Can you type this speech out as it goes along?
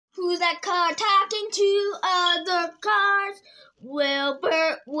red car talking to other cars.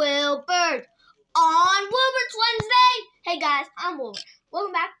 Wilbert, Wilbert on Wilbert's Wednesday. Hey guys, I'm Wilbert.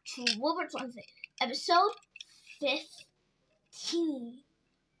 Welcome back to Wilbert's Wednesday, episode 15.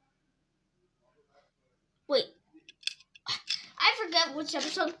 Wait, I forget which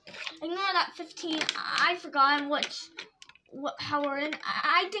episode. Ignore that 15. I forgot how we're in.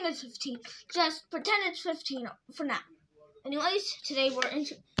 I think it's 15. Just pretend it's 15 for now. Anyways, today we're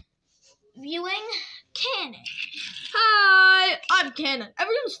interviewing Cannon. Hi, I'm Cannon.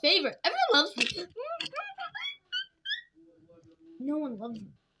 Everyone's favorite. Everyone loves me. No one loves me.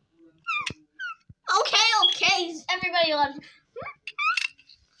 Okay. Everybody loves me.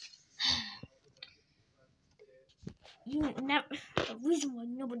 The reason why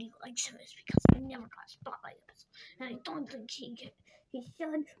nobody likes him is because he never got spotlight episode. And I don't think he should,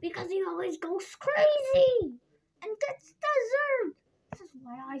 because he always goes crazy and gets deserved.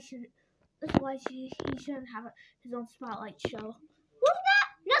 That's why he shouldn't have his own spotlight show. Look at that!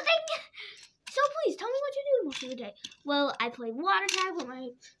 Nothing! So please, tell me what you do most of the day. Well, I play water tag with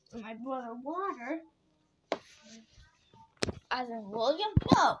my brother Water. As in William?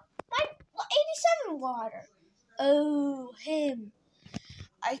 No! My 87 Water. Oh, him.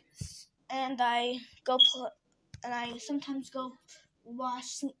 I sometimes go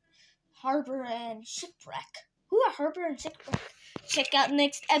watch Harbor and Shipwreck. Who are Harbor and Shipwreck? Check out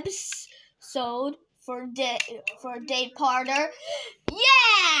next episode for Dave Carter.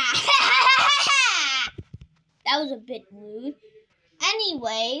 Yeah! That was a bit rude.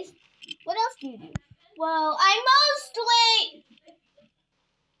 Anyways, what else do you do? Well,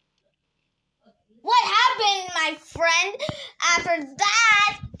 what happened, my friend, after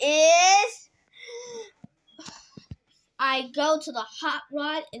that is I go to the Hot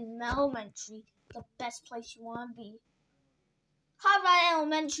Rod in Elementary, the best place you want to be. Hot Rod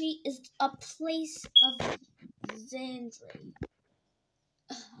Elementary is a place of Xandry.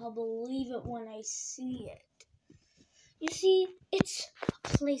 I'll believe it when I see it. You see, it's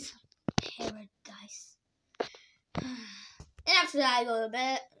a place of paradise. And after that, I go to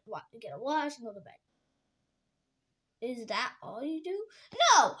bed, get a wash, and go to bed. Is that all you do?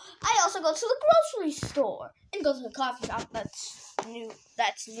 No! I also go to the grocery store and go to the coffee shop that's new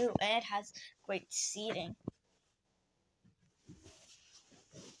and it has great seating.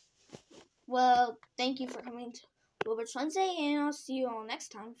 Well, thank you for coming to Wilbert's Wednesday, and I'll see you all next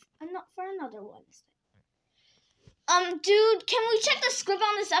time for another Wednesday. Dude, can we check the script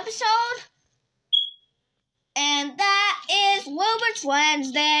on this episode? And that is Wilbert's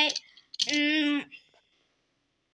Wednesday.